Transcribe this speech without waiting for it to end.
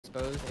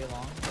exposed A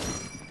long.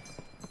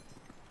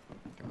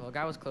 Well, the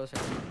guy was closer.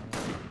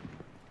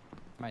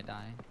 Might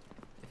die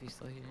if he's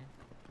still here.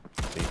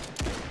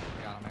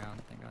 I got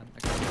him, thank God.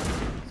 Okay.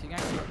 So you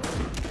guys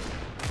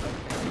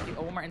okay.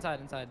 Oh, one more inside.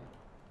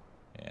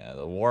 Yeah,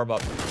 the warm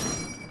up.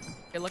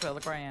 Hey, look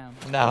where I am.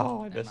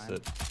 No, I missed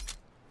it.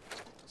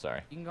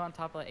 Sorry. You can go on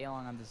top of A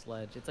long on this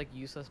ledge. It's like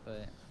useless,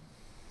 but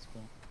it's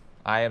cool.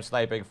 I am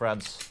sniping,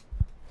 friends.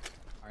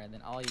 Alright,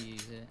 then I'll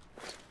use it.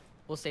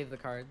 We'll save the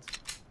cards.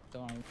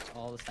 Don't want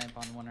all the snipe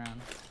on one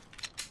round.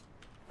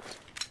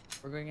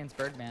 We're going against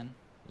Birdman.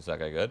 Is that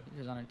guy good?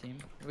 He's on our team.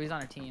 He's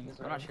on our team.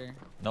 I'm not sure.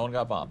 No one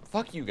got bombed.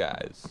 Fuck you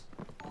guys.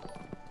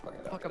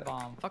 Fuck a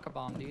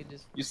bomb, dude.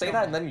 Just you say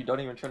that and then you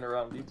don't even turn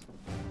around, dude.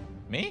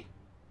 Me?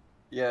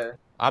 Yeah.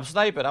 I'm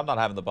sniping. I'm not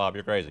having the bomb.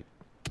 You're crazy.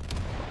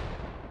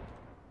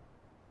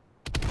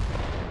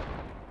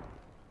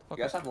 You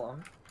guys have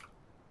long?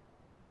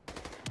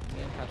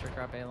 Me and Patrick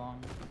are up A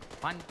long.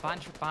 Behind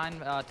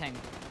tank.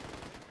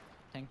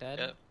 Tank dead.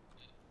 Yep.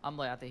 I'm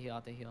late at the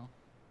heal.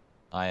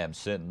 I am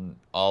sitting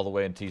all the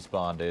way in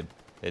T-spawn, dude.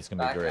 It's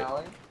gonna be great.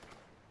 Alley.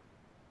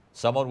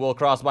 Someone will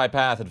cross my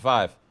path in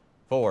 5,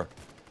 4,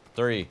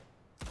 3,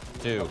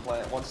 2.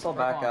 One's still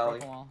back alley.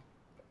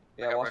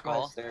 Yeah, watch my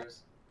wall.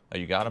 stairs. Oh,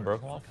 you got him,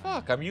 broken wall?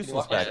 Fuck, I'm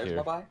useless back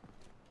here.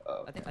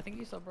 Oh. I think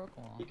you still broke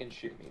wall. He can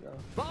shoot me though.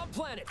 Bomb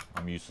planet.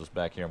 I'm useless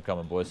back here. I'm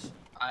coming, boys.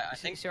 I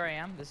think see where I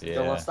am. This is Yeah.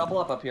 So let's double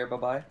up here. Bye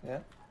bye. Yeah.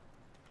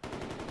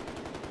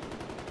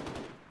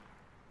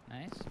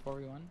 nice.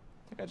 4v1.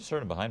 I think I just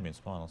heard him behind me in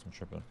spawn, unless I'm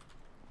tripping.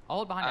 I'll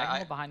hold behind you. I can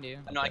hold behind you.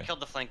 No, I Okay. killed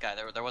the flank guy.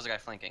 There was a guy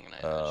flanking. And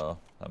Oh,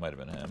 that might have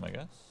been him, I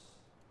guess.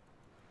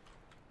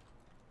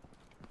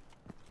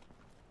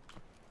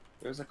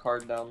 There's a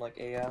card down like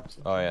A apps.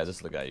 Oh yeah, this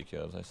is the guy you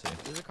killed. I see.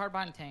 There's a card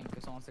behind tank.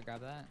 If someone wants to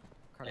grab that.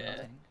 Card behind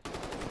Yeah. tank.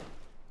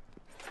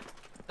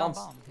 He's on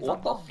bomb. He's What on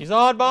the bomb. He's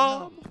on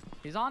bomb.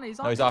 He's on. No, he's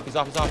off. He's off. He's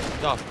off.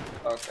 He's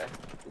off. Okay.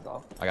 He's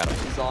off. I got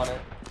him. He's on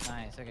it.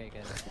 Nice. Okay,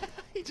 good.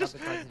 He just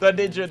the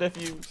ninja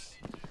diffuse.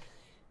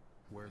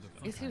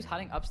 Guess he was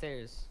hiding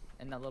upstairs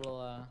in that little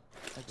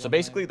like So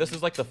basically, this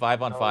is like the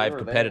 5-on-5 we were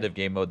competitive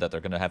there. game mode that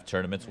they're gonna have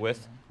tournaments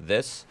with.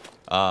 This,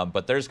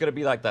 but there's gonna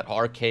be like that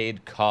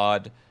arcade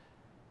COD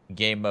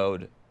game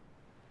mode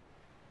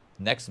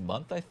next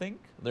month. I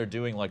think they're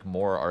doing like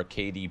more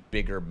arcadey,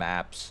 bigger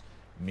maps.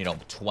 You know,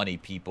 20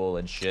 people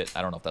and shit.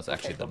 I don't know if that's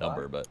actually the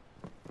number, but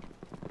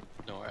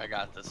don't worry, I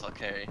got this. I'll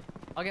carry.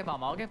 I'll get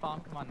bomb.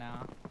 Come on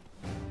now.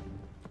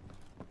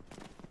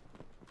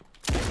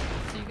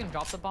 So you can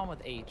drop the bomb with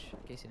H, in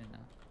case you didn't know.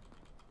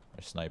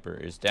 our sniper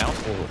is down.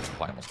 Oh,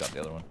 I almost got the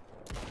other one.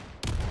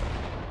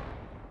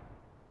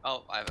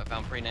 Oh, I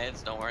found free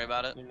nades. Don't worry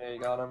about it. You know you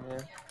got him here.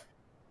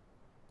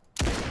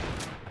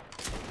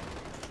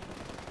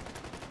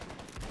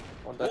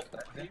 One dead.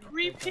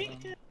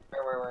 Repeat it.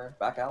 Where?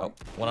 Back alley?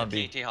 Oh, one on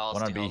B. T halls,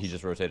 One on T B. halls. He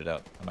just rotated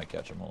out. I might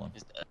catch him. Hold on.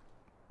 He's dead.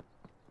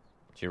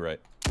 To your right.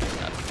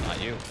 That's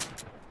not you.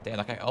 Damn,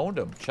 that guy owned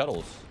him.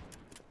 Chuddles.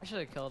 I should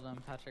have killed him,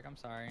 Patrick. I'm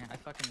sorry. I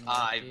fucking.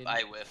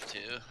 I whiffed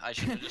too. I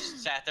should have just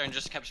sat there and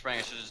just kept spraying.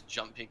 I should have just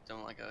jump peeked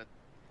him like a.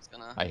 It's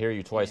gonna. I hear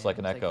you twice Yeah, like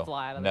an it's like echo.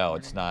 fly out of the No, corner.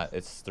 it's not.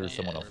 It's through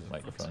someone Yeah, else's so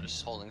microphone.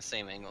 just holding the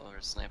same angle over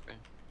a sniper.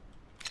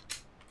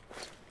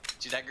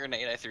 Dude, that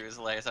grenade I threw was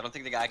hilarious. I don't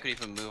think the guy could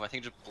even move. I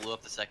think it just blew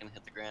up the second it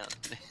hit the ground.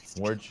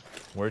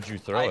 Where'd you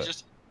throw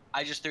it?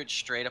 I just threw it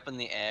straight up in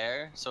the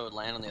air, so it would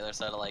land on the other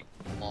side of like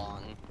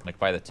long. Like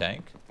by the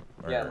tank?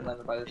 Or... Yeah,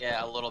 landed by the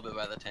Yeah, a little bit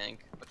by the tank,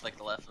 but like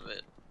the left of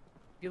it.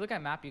 If you look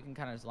at map, you can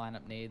kind of just line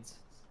up nades.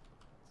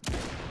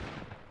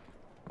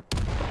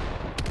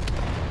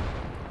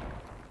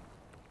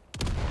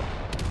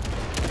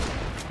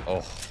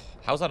 Oh,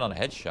 how's that on a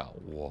headshot?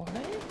 What?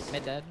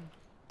 Mid dead.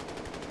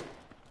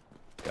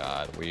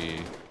 God, we.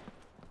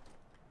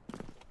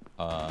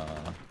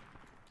 Oh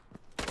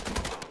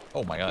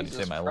my God, you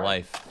saved my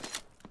life.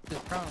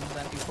 Just prone,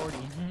 MP40.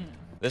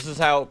 This is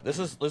how. This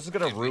is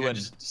gonna Dude, we are ruin.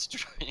 just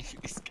destroying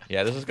these guys.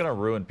 Yeah, this is gonna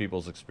ruin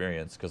people's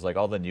experience because like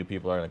all the new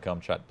people are gonna come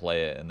try to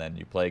play it, and then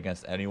you play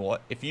against anyone.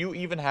 If you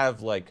even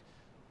have like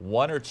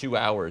 1 or 2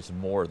 hours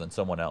more than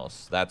someone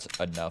else, that's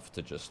enough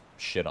to just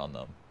shit on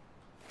them.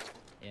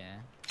 Yeah.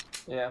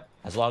 Yeah.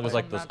 As long as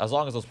as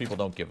long as those people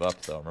don't give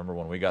up though. Remember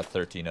when we got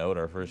 13-0'd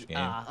our first game?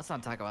 Let's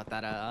not talk about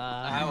that.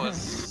 That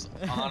was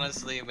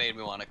honestly made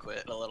me want to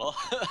quit a little.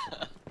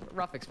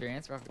 rough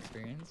experience. Rough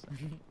experience.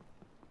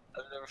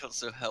 I've never felt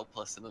so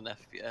helpless in an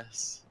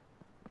FPS.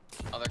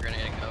 Oh, they're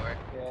grenading over.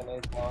 Yeah,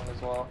 nade's long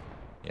as well.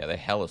 Yeah, they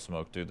hella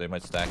smoke, dude. They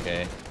might stack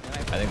A. I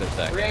think they're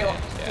stacking A. 3A long.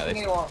 Yeah,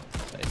 Taking A long.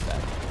 they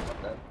stack.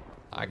 Okay.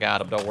 I got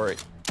him. Don't worry.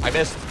 I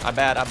missed. I'm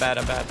bad. I got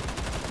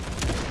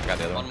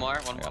the other one. One more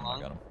I got him, long.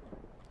 I got him.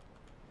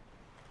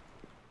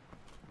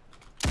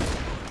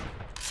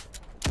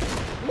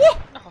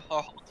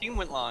 Our whole team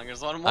went long.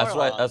 There's one more That's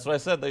long. right. That's what I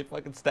said. They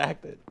fucking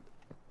stacked it.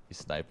 He's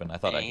sniping. I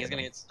thought Dang, I he's hit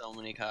gonna him. get so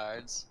many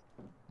cards.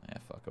 Yeah,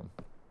 fuck him.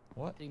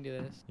 What? You can do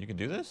this. You can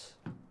do this?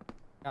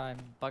 I'm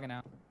bugging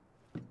out.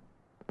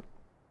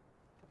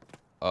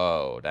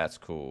 Oh, that's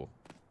cool.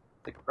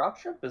 The crop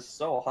ship is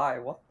so high.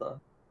 What the?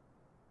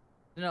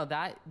 No,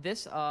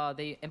 this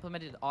they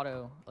implemented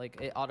auto, like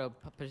it auto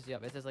pushes you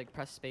up. It says like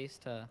press space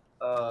to.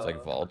 It's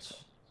like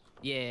vaults.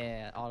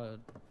 Yeah, auto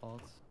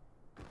vaults.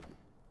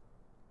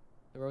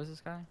 Where was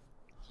this guy?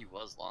 He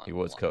was long. He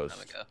was long coast.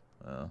 time ago.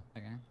 Oh.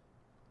 Okay.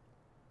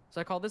 So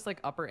I call this like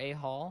upper A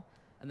hall,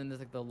 and then there's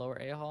like the lower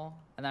A hall,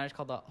 and then I just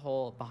call the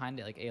hole behind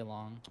it like A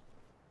long.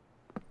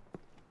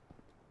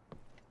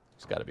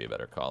 It's got to be a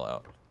better call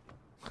out.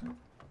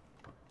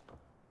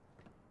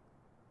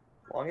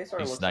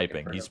 He's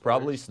sniping. He's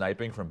probably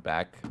sniping from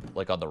back,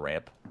 like on the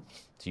ramp,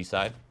 T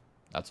side.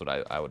 That's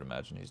what I would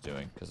imagine he's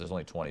doing, because there's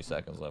only 20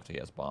 seconds left. He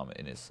has bomb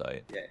in his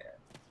sight. Yeah.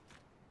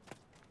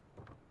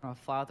 I'm gonna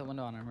fly out the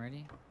window on him.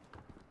 Ready?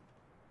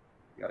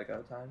 You gotta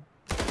go time.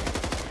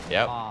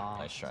 Yep. Aw.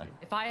 Nice try.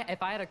 If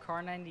I had a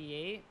car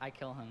 98, I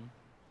kill him.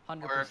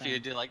 100%. Or if you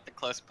do like the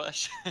close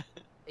push.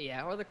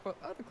 Yeah, or the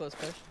close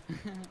push.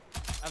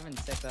 I've been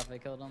sick that if I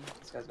killed him.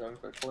 This guy's going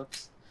for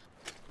clips.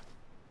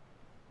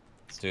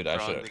 Dude, I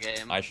Throwing should the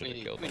game. have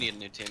killed him. We need a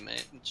new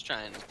teammate. Let's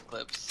try and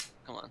clips.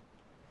 Come on.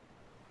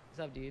 What's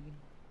up, dude?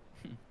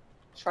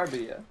 Try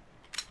B, yeah.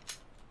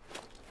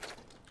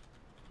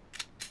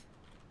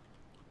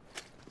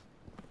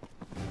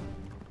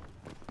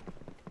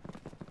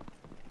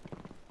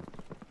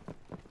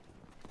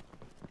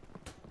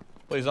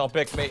 Please don't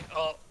pick me.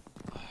 Oh.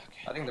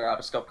 I think they're out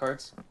of scope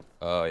cards.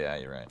 Oh yeah,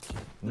 you're right.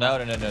 No.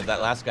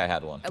 That last guy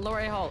had one. At lower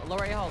A hall,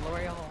 lower A hall, lower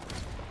A hall.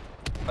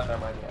 But never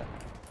mind, yeah.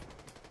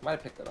 Might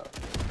have picked it up.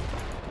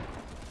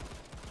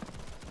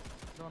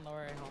 Going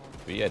lower A hall.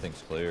 B, I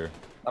think's clear.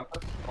 I'm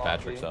pushing long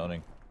Patrick's B.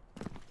 owning.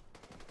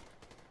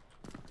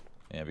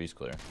 Yeah, B's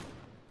clear.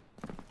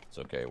 It's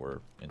okay. We're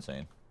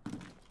insane.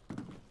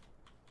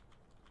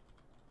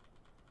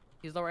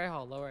 He's lower A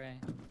hall, lower A.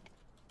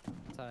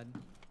 Inside.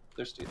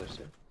 There's two.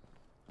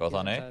 Both He's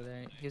on A? inside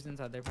there. He's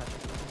inside there,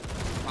 Patrick.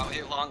 Oh,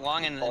 here,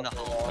 long in the Also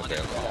hole. long, Long in the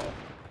yeah. hole.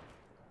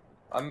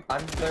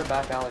 I'm their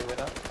back alley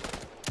with up.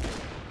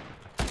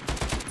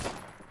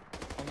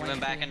 He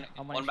went back in.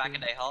 One back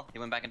in A hall. He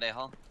went back in A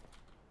hall.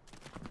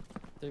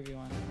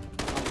 3v1.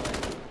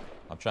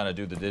 I'm trying to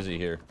do the dizzy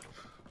here.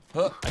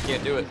 Huh, I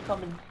can't do it. He's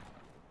coming.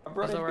 I'm He's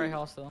running. lower A B.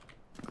 hall still.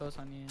 Close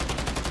on you.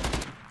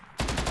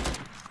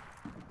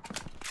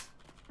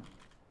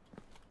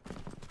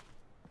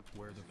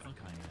 Where the fuck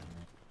I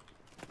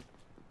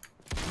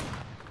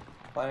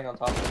Planning on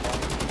top of the wall.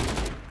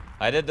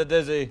 I did the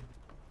dizzy.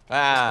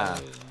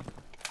 Ah.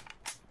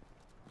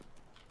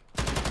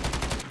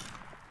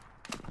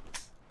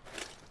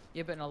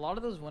 Yeah, but in a lot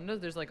of those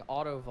windows, there's like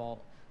auto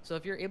vault. So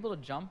if you're able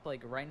to jump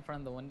like right in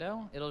front of the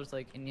window, it'll just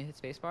like, and you hit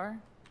spacebar,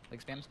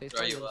 like spam spacebar,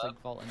 Throw you it'll just up.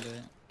 like vault into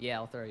it. Yeah,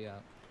 I'll throw you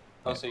out.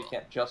 Oh, so you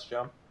can't just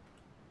jump?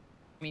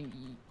 I mean,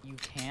 you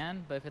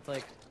can, but if it's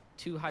like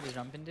too high to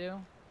jump into,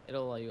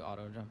 it'll let you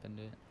auto jump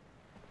into it.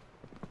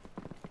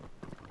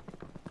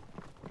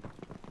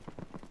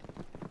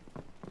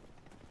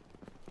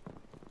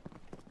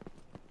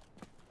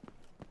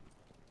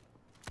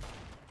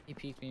 He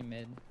peeked me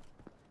mid.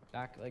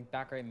 Back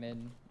right mid,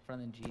 in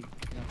front of the Jeep.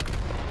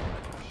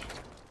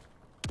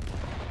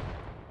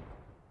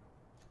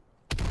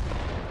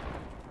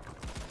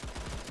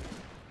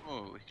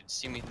 Oh, he could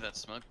see me through that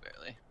smoke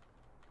barely.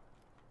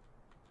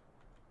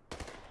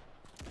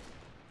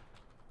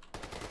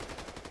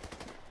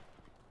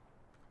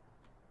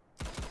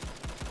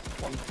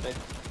 One mid.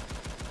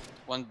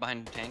 One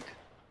behind the tank.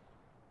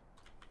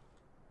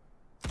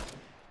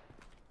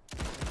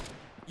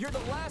 You're the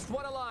last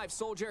one alive,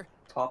 soldier.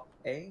 Top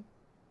A?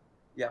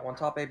 Yeah, one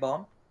top A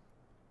bomb.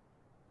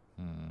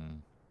 Hmm.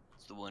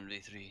 It's the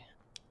 1v3.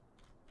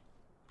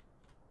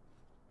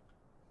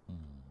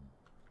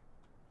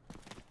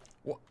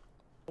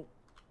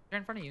 They're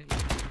in front of you.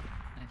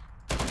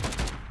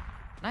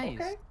 Nice.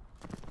 Okay.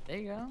 There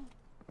you go.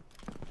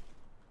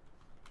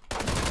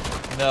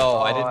 No,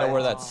 I didn't know where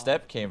Aw. that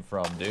step came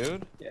from,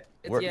 dude. Yeah.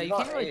 Where- Yeah, If you not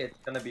can't A, really. it's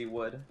gonna be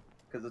wood,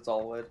 because it's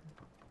all wood.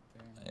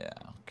 Yeah,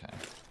 okay.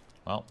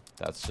 Well,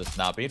 that's just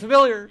not being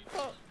familiar.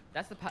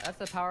 That's the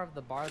power of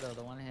the bar though.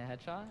 The one hit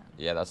headshot.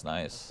 Yeah, that's That's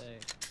nice.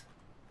 sick.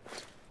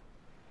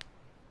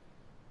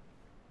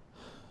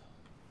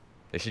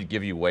 They should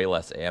give you way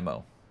less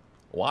ammo.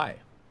 Why?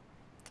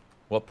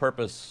 What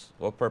purpose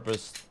will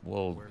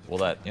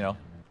that, you know?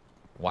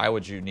 Why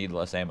would you need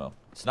less ammo?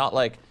 It's not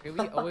like We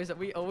always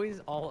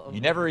all. you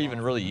never even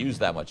overall- really use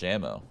that much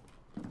ammo.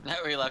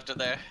 We left it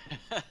there.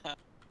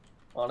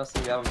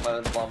 Honestly, we haven't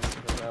planted the bombs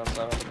around,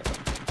 so I don't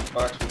think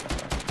Or actually,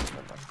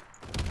 never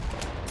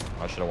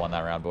mind. I should have won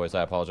that round, boys.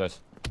 I apologize.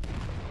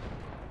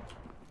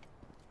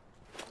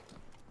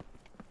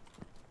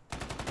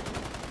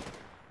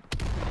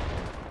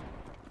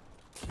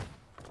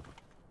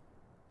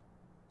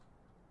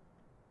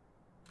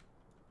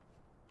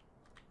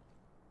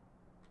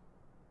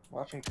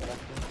 Watching connection.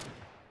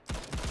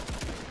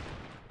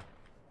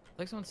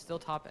 Like someone's still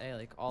top A,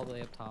 like all the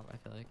way up top. I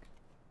feel like.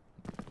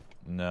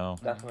 No.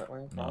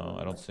 Definitely. No, I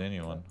probably. don't see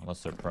anyone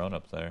unless they're prone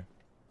up there.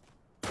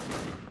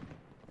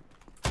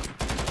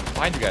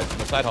 Behind you guys in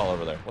the side hall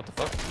over there. What the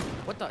fuck?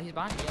 What the? He's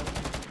behind me. Yeah,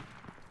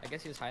 I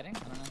guess he was hiding. I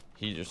don't know.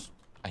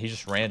 He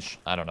just ran.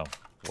 I don't know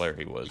player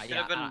he was.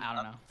 Yeah, I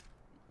don't know.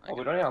 Oh,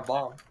 we don't even have a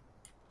bomb.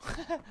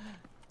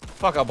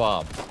 Fuck a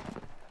bomb.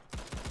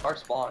 Our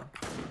spawn.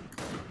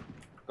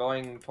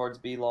 Going towards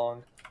B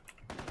long.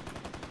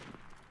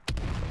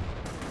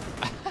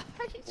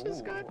 He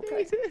just got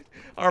okay. naded.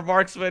 Our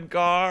marksman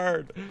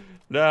card.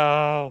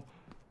 No.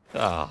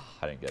 Ah,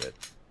 I didn't get it.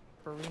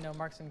 For Reno,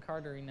 Marksman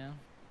Carterino.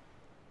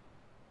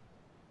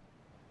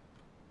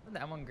 The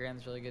M1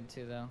 Grand's really good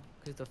too, though,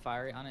 because the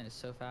fire rate on it is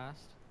so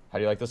fast. How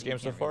do you like this You game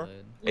so can't far?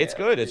 reload. It's Yeah,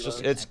 good. It's reload.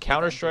 just it's Yeah, put that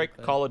Counter-Strike,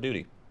 gameplay. Call of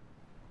Duty.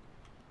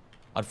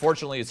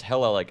 Unfortunately, it's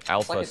hella like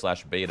alpha like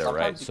slash beta,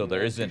 Sometimes right? you So can there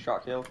get a isn't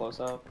two-shot kill close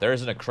up. there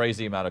isn't a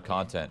crazy amount of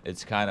content.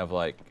 It's kind of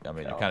like, I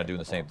mean, Yeah, you're kind of okay, doing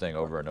the same thing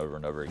over and over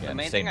and over again. The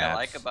main Same thing I maps.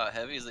 like about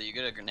Heavy is that you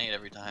get a grenade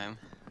every time.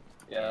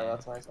 Yeah,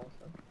 that's nice also.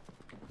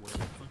 Where the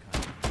fuck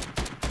are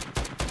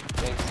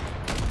Thanks.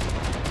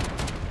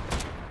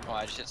 Oh,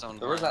 I just hit someone.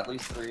 There was blind. at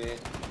least three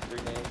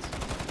nades.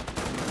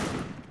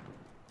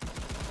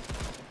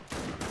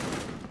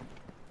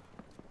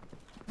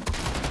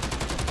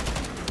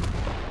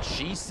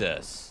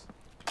 Jesus.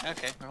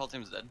 Okay, our whole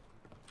team's dead.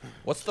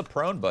 What's the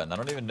prone button? I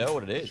don't even know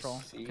what it is.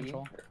 Control. C.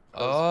 Control.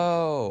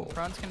 Oh.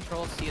 Front's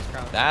control, C is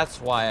crouch. That's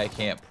why I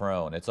can't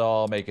prone. It's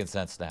all making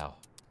sense now.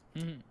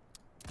 Mhm.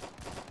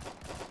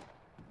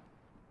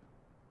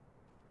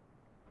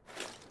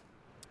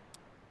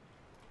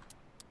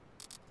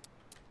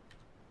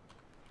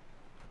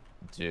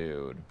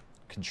 Dude.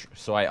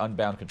 So I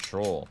unbound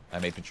control. I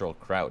made control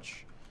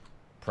crouch.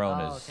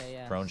 Prone Oh, is okay,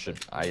 yeah. prone So should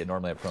it's I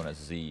normally have prone as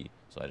Z,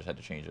 so I just had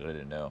to change it. I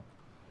didn't know.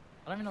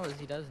 I don't even know what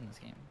Z does in this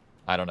game.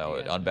 I don't know. You It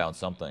guys know. unbound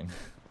something.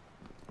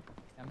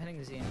 I'm hitting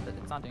the Z, but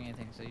it's not doing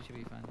anything, so you should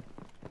be fine.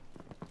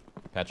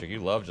 Patrick, you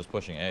love just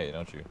pushing A,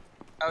 don't you?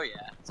 Oh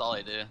yeah, that's all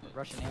I do.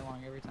 Rushing A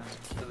long every time.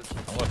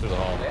 I'm going through the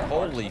hall. Yeah,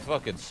 Holy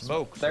fucking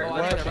smokes. There- Oh,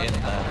 What I in thought they were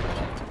the...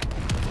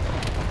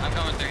 I'm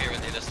coming through here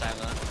with you this time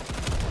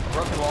though.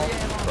 Broken wall.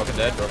 Broken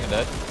dead, broken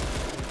dead.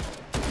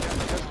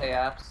 There's A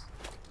apps.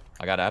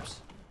 I got apps.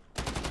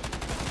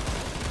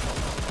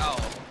 Oh,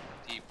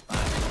 deep.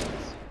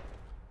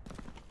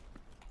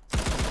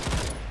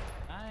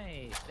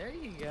 Nice. There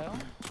you go.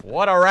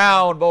 What a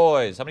round,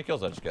 boys. How many kills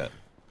did I just get?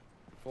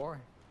 4.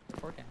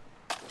 4K.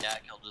 Yeah, I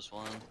killed just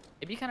one.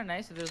 It'd be kind of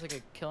nice if there was like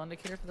a kill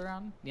indicator for the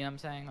round. You know what I'm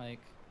saying? Like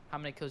how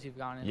many kills you've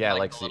gotten. Yeah, Like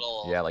like, the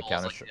little yeah, like balls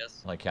like Counter-Strike.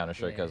 this? Like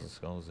Counter-Strike Yeah. has the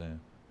skulls, yeah.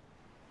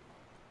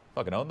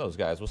 Fucking own those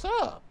guys. What's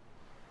up?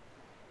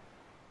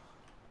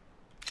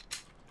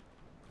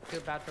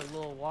 Feel bad for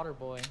little water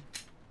boy.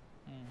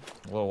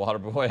 Little water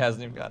boy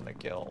hasn't even gotten a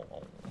kill.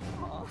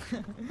 Aw.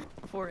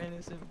 Poor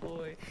innocent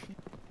boy.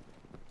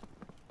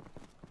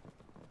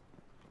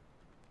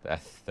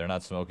 They're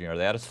not smoking. Are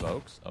they out of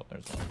smokes? Oh,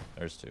 there's one.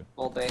 There's two.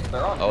 Well,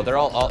 they're on. Oh, they're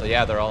all default.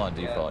 yeah, they're all on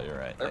Yeah. default. You're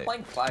right. They're Hey,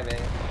 playing 5A.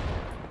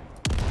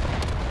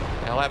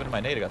 the hell happened to my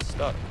nade? I got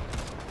stuck.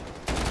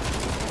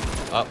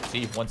 Up,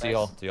 T, one T Nice.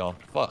 hall, T hall.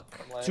 Fuck.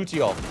 I'm lying. 2 T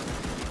hall.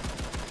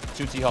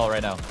 2 T hall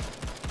right now.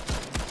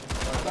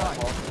 Does not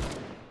go far.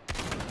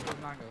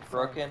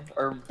 Broken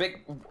or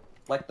big,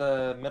 like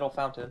the middle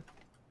fountain.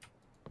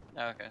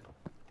 Oh, okay.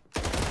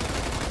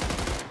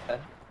 Dead.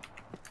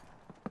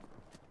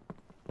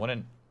 One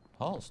in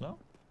halls, no?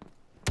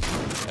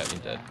 Yeah, he's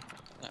dead.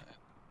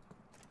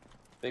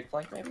 Big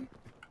flank maybe.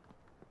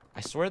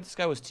 I swear this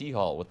guy was T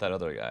hall with that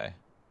other guy.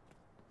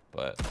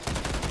 But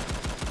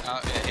Oh,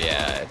 yeah.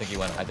 yeah, I think he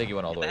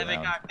went all the way Get the heavy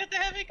around. cock. Get the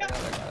heavy I cock. got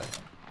it, I got it.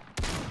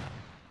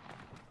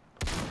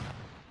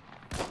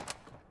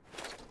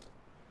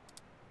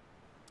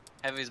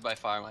 Heavy's by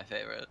far my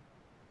favorite.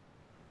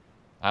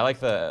 I like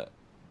the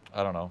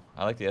I don't know.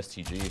 I like the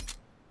STG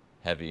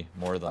heavy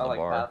more than I the like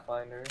bar.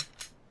 Pathfinder.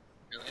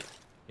 Really?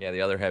 Yeah,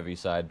 the other heavy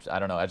side. I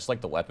don't know. I just like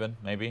the weapon.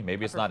 Maybe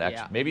it's not prefer- yeah.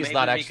 actually. Maybe it's Maybe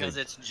not because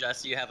actually. it's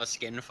just you have a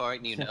skin for it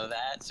and you know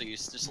that, so you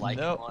just like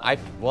No, one.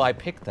 I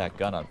picked that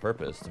gun on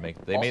purpose to make.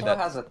 They also made that.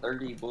 has a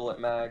 30 bullet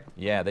mag.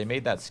 Yeah, they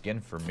made that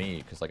skin for me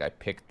because like I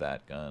picked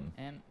that gun.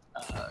 And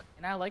Uh,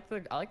 I like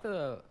the model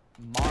of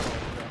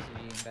the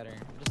SUV better.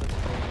 Just like the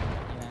cool,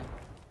 you know.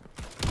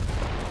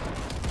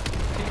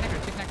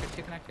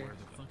 Two connector. Where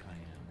the fuck I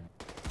am?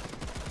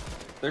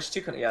 There's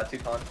two con.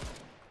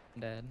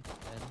 Dead.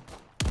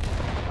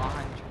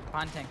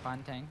 Bond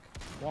tank.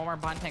 One more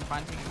bond tank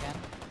again.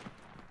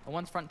 Oh,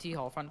 one's front T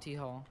hall.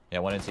 Yeah,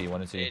 one in T,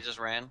 one in he T. just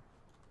ran.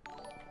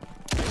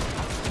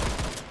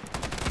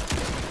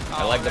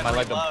 I like them. I had to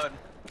like them. reload.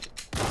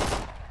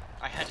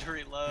 I had to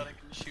reload. I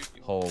couldn't shoot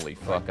you. Holy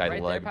fuck! I right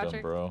there, legged them,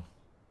 Patrick? bro.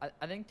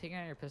 I think taking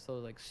out your pistol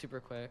is like super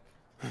quick.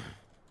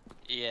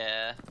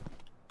 Yeah.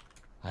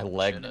 I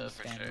legged. Should've,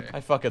 for sure. I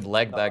fucking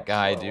legged that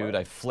guy, slow, dude. what?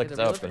 I flicked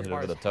The up and reload hit him bar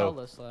over the is toe.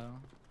 hella slow.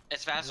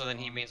 It's faster than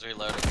he means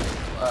reloading.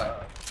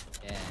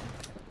 Yeah.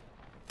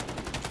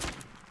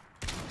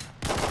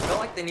 I feel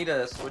like they need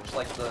to switch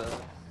like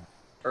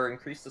or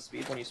increase the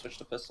speed when you switch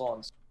to pistol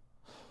on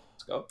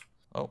scope.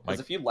 Oh, my, Because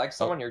if you leg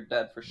someone, you're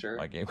dead for sure.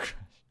 my game crashed.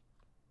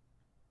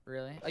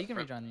 Really? Oh, you can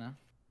rejoin though.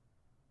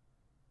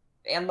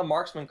 And the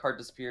marksman card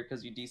disappeared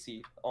because you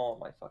DC. Oh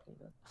my fucking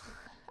god.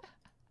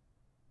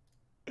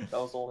 That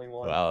was the only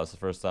one. Wow, that's the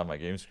first time my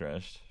game's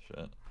crashed.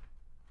 Shit.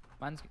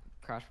 Mine's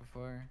crashed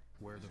before.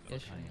 Where the fuck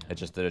Ish. I am?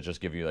 Did it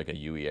just give you like a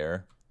UE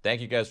error?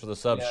 Thank you guys for the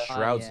subs. Yeah.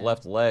 Shroud's Yeah.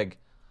 left leg.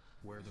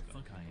 Where the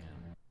fuck I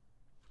am?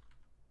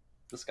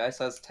 This guy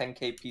says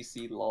 10k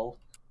PC lol.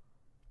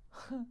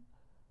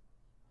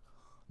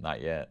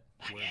 Not yet.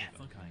 Where the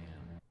fuck I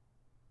am?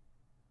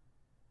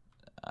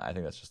 I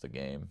think that's just a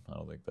game. I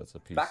don't think that's a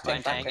PC. Back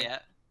Front tank, tank. yeah.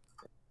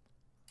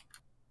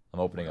 I'm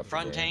opening up.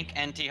 Front the game.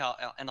 tank, NT hall,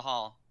 in the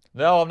hall.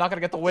 No, I'm not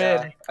gonna get the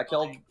win. Yeah, I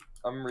killed.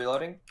 I'm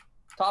reloading.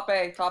 Top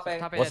A, top A.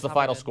 Top A, What's the top A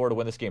final dead. score to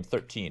win this game?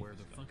 13. Where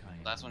the fuck I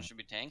am? Last one should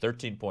be tank.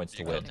 13 points to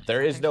You got win. it.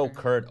 There is no Thanks,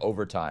 man. current I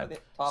overtime.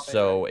 think top A,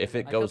 So right? if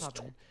it I killed goes, top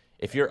A.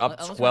 if you're up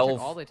Unless we wanna check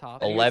 12, all the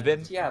top.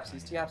 11, TFs,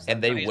 he's TFs.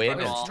 and they He's win,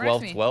 broken it's all.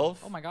 12-12,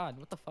 Oh my god,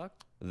 what the fuck?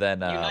 then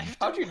You knifed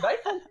How'd you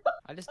knife him?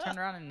 I just turned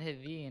around and hit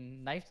V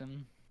and knifed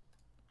him.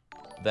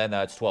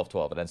 it's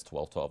 12-12. It ends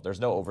 12-12. There's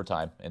no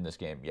overtime in this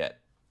game yet,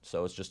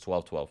 so it's just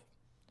 12-12.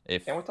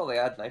 If Can't wait till they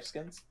add knife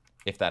skins.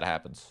 that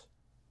happens.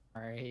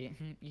 Alright.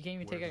 You can't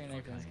even take out your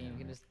knife in this game. You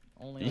can just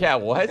only. Yeah,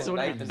 what? Well, What do you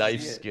knife mean is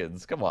knife it.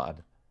 skins? Come on.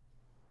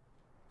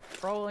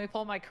 Bro, let me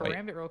pull my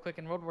karambit real quick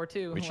in World War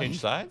II. We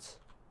changed sides?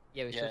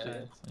 Yeah, we Yeah.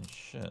 should. Oh,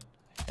 shit.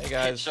 Hey It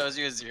guys. shows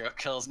you 0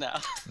 kills now.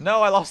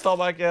 No, I lost all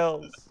my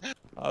kills.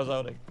 I was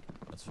owning.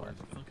 That's Where fine.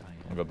 the fuck I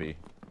I'll am? go B.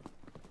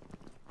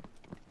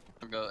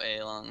 Or go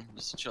A long,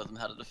 just to show them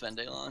how to defend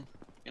A long.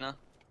 You know?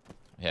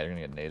 Yeah, you're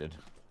gonna get naded.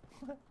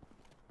 I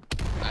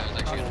was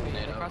actually Across the gonna B.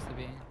 NATO. Across the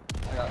B.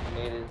 I got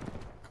mated.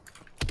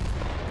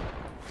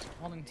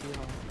 Holding T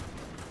hole.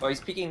 Oh,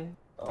 he's peeking.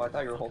 Oh, I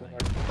thought you were holding her.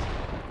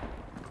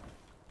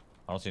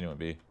 I don't see anyone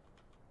B.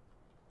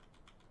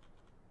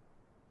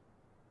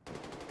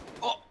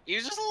 Oh, he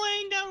was just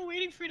laying down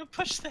waiting for you to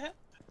push that.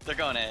 They're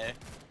going A.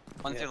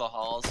 One Yeah. through the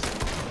halls.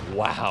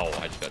 Wow,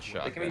 I just got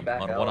shot. can be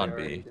back On alley one on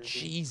already, B. dude.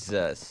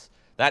 Jesus.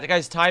 That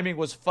guy's timing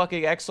was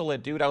fucking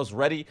excellent, dude. I was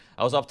ready.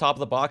 I was up top of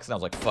the box and I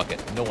was like, fuck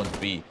it. No one's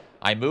B.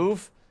 I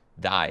move,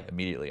 die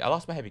immediately. I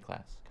lost my heavy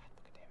class.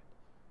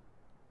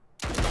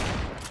 God fucking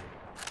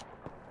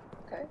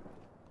damn it.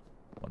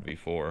 Okay.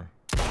 1v4.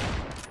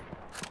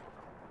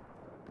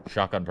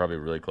 Shotgun probably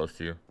really close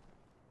to you.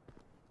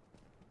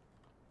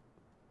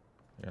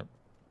 Yep.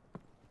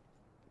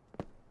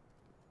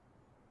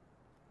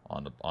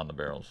 On the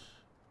barrels.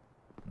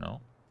 No?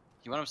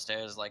 He went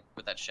upstairs, like,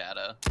 with that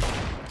shadow.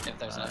 If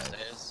there's an Nice.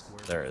 upstairs.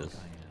 Where There the is.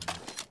 fuck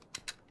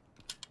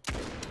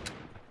I am?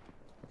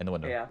 In the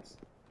window. Yeah.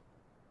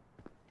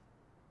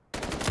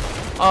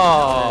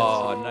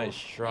 Oh, No. nice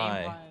try.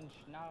 Aim punch.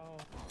 No.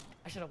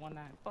 I should have won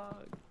that.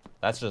 Fuck.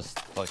 That's just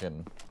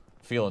fucking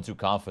feeling too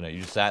confident.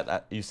 You sat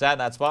in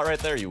that spot right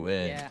there, you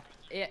win. Yeah.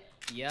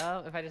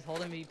 If I just hold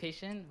him and be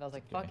patient, I was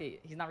like, fuck Okay. it.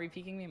 He's not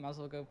re-peeking me. Might as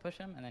well go push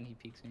him, and then he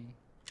peeks me.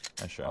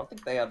 Nice I shot. don't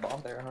think they had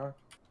bomb there, huh?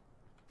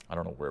 I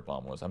don't know where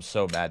bomb was. I'm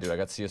so mad, dude. I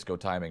got CS:GO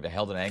timing. I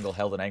held an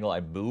angle. I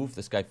move.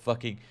 This guy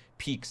fucking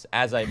peeks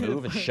as I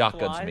move and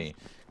shotguns Flies. me.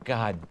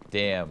 God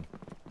damn.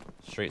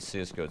 Straight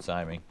CS:GO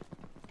timing.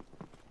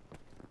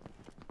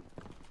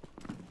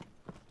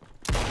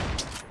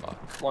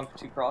 Fuck. 1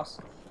 2 cross.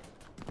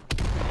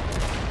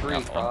 3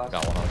 Got cross.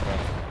 one on cross.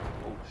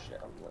 Oh shit,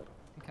 I'm lit.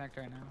 I'm connect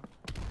right now.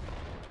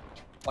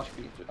 Watch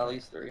B, at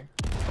least 3.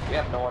 We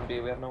have no one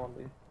B, we have no one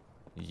B.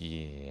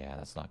 Yeah,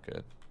 that's not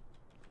good.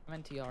 I'm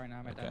in TL right now.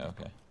 I'm at Okay, down.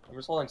 okay. I'm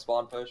just holding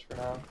spawn push for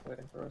now,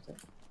 waiting for rotate.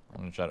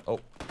 I'm gonna try to. Oh.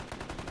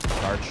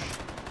 Arch.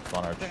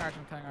 Spawn arch. I'm killing arch.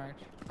 I'm killing arch.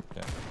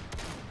 Okay.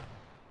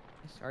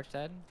 Is arch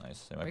dead?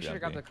 Nice. They might Make be sure on to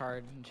grab B. the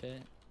card and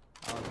shit.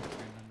 Oh, that's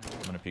fair enough.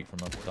 I'm gonna peek from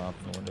up top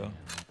in the window.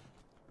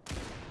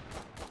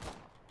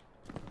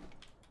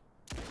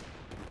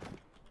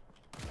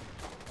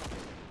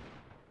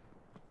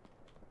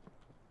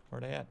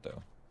 Where they at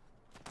though?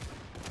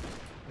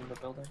 In the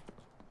building.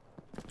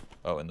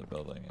 Oh, in the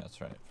building.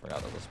 That's right.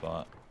 Forgot of the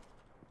spot.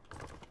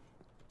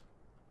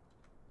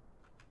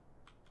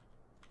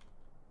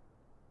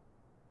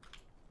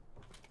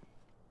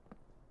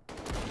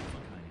 Where the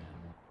fuck I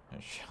am?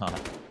 Nice shot.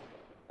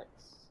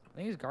 Thanks. I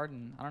think he's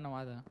garden. I don't know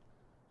why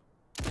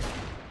though.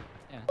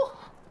 Yeah.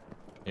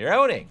 You're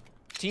outing.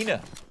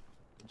 Tina.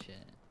 Shit.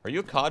 Are you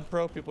a COD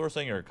pro? People are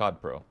saying you're a COD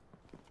pro.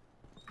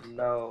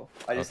 No,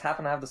 I just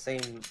happen to have the same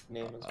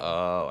name as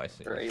well. Oh, I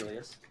see. Or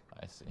alias.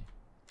 I see.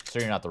 So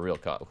you're not the real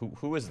COD.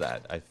 Who is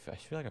that? I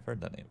feel like I've heard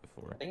that name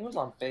before. I think it was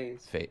on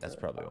Phase. Fate. That's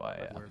probably why.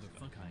 Yeah. Where the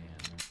fuck I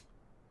am?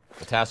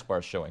 The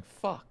taskbar's showing.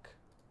 Fuck.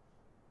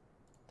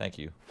 Thank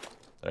you.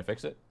 Did I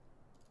fix it?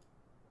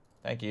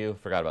 Thank you.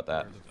 Forgot about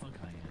that. Where the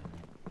fuck I am?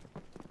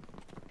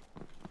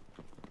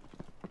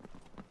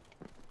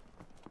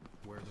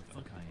 Where the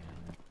fuck I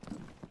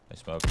am? I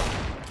smoke.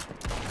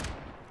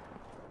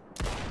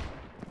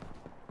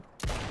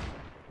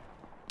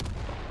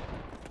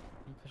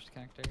 I'm push the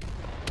connector.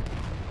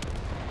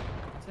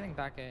 I'm sitting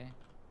back A.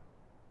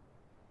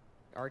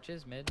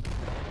 Arches mid.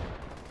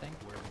 Thing.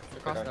 Where the fuck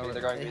Across going the B, over.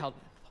 they're going They B. held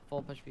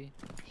full push B.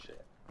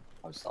 Shit.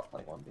 I'll just stop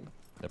playing 1B.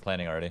 They're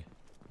planning already.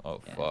 Oh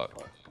Yeah. fuck.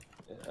 Fuck.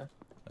 Yeah.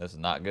 This is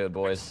not good,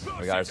 boys.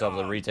 We got ourselves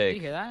a Do you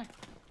retake. hear that?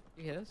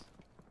 You hear this?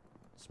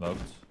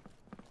 Smoked.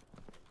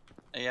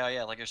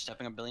 Yeah, like you're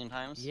stepping a billion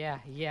times. Yeah.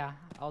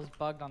 I was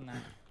bugged on that.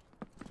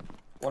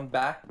 1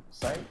 back,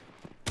 site.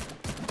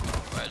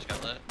 Sorry, I just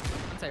got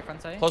lit.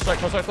 Front side. Close right,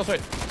 close right, close right.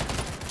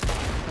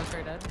 Close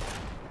right dead.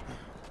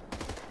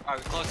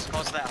 Alright, close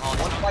to that hall.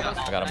 One flag.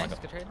 I got him. Nice,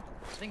 good trade.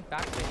 I think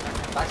back.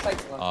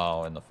 Backside's one.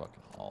 Oh, in the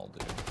fucking hall,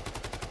 dude.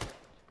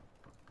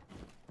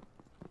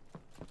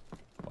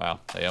 Wow,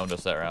 they owned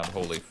us that round.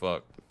 Holy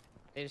fuck.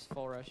 They just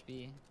full rush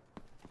B.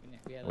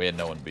 We had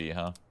no one B,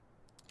 huh?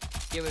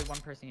 Yeah, with one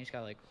person each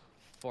got like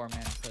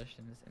 4-man push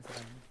in this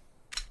incident.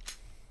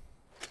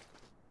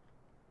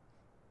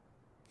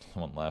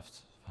 Someone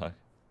left. Fuck.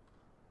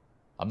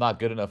 I'm not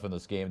good enough in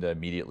this game to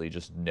immediately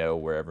just know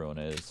where everyone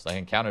is. Like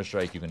in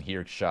Counter-Strike, you can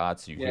hear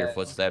shots, you hear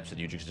footsteps, and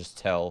you just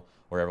tell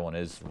where everyone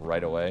is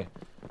right away.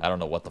 I don't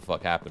know what the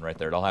fuck happened right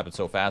there. It all happened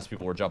so fast.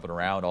 People were jumping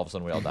around. All of a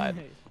sudden, we all died.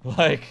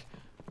 Like.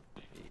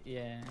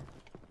 Yeah.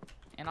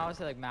 And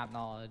obviously, like map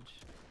knowledge.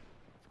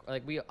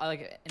 Like we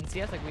like in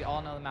CS, like we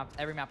all know the map,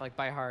 every map like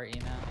by heart,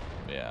 you know.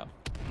 Yeah.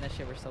 And that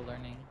shit we're still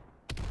learning.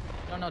 You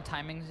don't know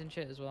timings and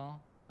shit as well.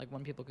 Like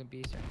when people can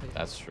be certain places.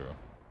 That's true.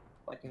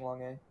 Flanking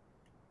long A.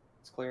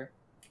 It's clear.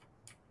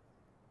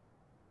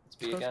 It's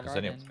B Close again.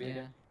 garden, It's B yeah.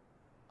 again.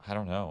 I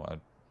don't know.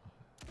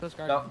 Close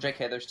garden. No,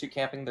 JK, there's 2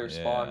 camping, there's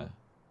Yeah. spawn.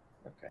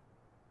 Okay.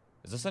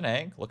 Is this an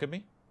ang? Look at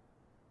me.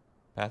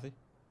 Pathy.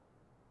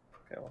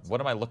 Okay,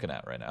 What am I looking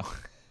at right now?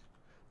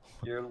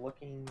 You're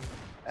looking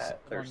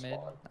at their One mid.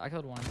 spawn, I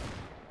killed one.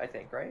 I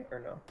think, right? Or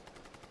no?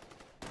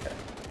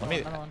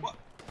 Okay. Another one.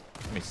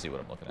 Let me see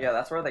what I'm looking at. Yeah,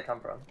 that's where they come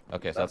from.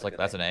 Okay, so That's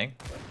that's a an good ang?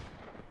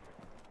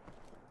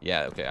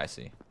 Yeah, okay, I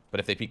see. But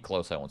if they peek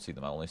close, I won't see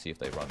them. I'll only see if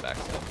they run back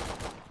to them.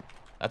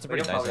 That's a We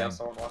pretty can nice probably ang. have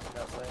someone walking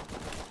that way.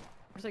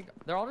 It's like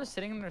they're all just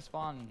sitting in their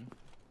spawn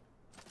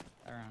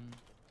around.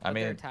 I But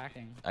they're mean,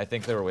 attacking. I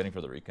think they were waiting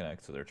for the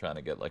reconnect, so they're trying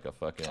to get like a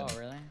fucking... Oh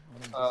really?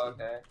 Oh,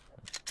 okay.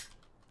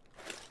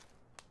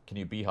 Can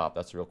you B-hop?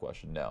 That's the real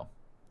question. No.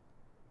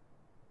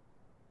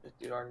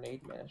 Dude, our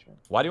nade management.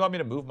 Why do you want me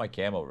to move my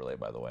cam overlay,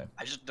 by the way?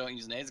 I just don't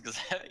use nades because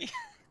heavy.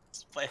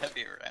 Just play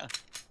heavy around.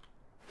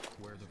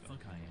 Where the fuck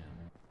I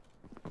am.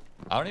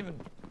 I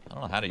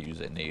don't know how to use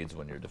it nades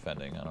when you're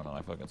defending. I don't know.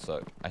 I fucking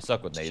suck. I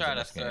suck with Just nades try in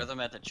to this throw game. them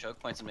at the choke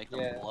points and make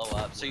them Yeah. blow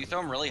up. So you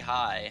throw them really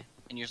high,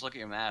 and you just look at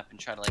your map and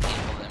try to like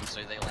angle them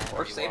so they land Or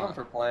where you save them want.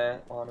 for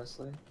plant,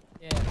 honestly.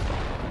 Yeah.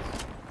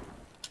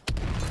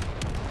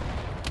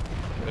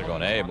 They're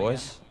going A,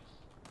 boys.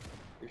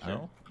 For sure.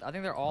 No? I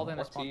think they're all in a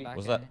What's spawn he- back.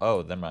 Was A. that?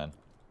 Oh, never mind.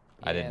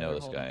 I Yeah, didn't know they're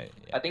this holding. guy. I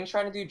Yeah. think he's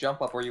trying to do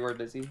jump up where you were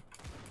busy.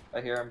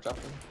 I hear him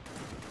jumping.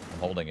 I'm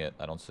holding it.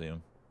 I don't see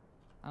him.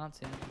 I don't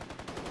see him.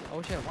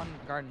 Oh shit, one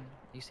garden.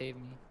 You saved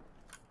me.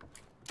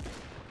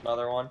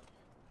 Another one.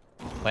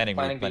 Planning B.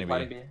 Planning B, Planning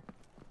planning B. B.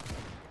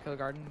 Kill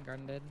garden.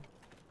 Garden dead.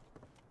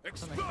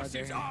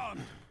 Explosives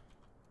on!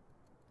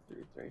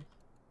 3-3.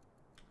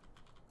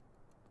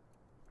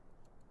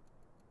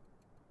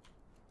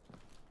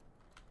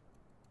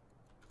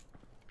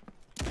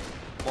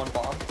 One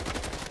bomb.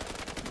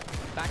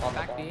 Back On the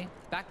back bomb. B.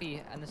 Back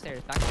B and the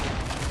stairs. Back B.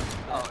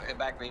 Oh,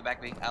 back me,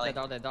 alley. Dead,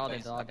 all dead, all dead,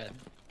 Nice, all okay.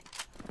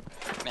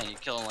 dead. Man, you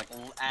kill them like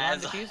Run,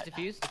 as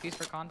defuse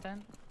for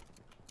content.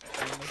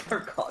 For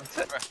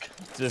content.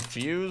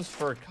 Diffuse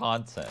for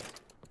content.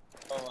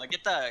 Oh,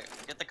 get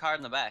the card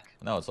in the back.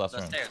 No, it's last The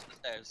round.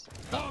 stairs.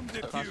 Bomb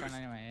Cross defused! run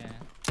anyway,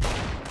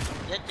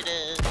 yeah.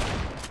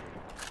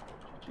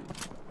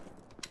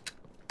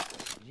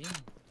 Gee.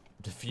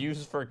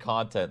 Diffuse for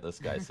content, this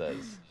guy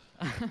says.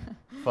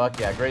 Fuck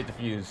yeah, great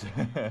diffuse.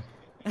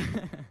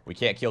 We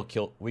can't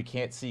we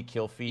can't see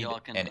kill feed Y'all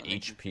can and make me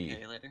HP.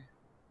 PK later.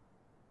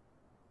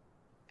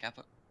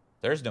 Kappa.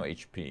 There's no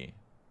HP,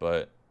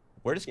 but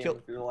where does Game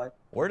of your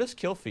life.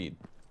 kill feed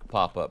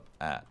pop up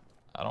at?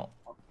 I don't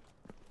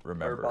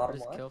remember. bottom. What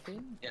is left? kill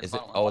feed? Yeah, Is it?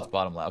 bottom Oh, left. it's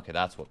bottom left. Okay,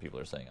 that's what people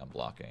are saying. I'm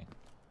blocking.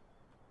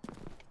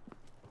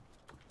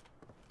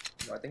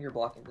 No, I think you're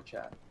blocking the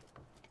chat.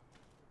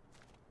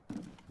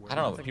 I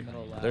don't know. It's like People,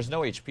 middle left. there's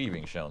no HP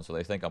being shown, so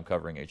they think I'm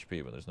covering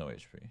HP, but there's no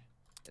HP.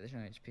 There's no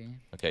HP.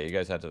 Okay, you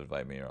guys have to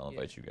invite me, or I'll Yeah.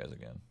 invite you guys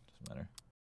again. Doesn't matter.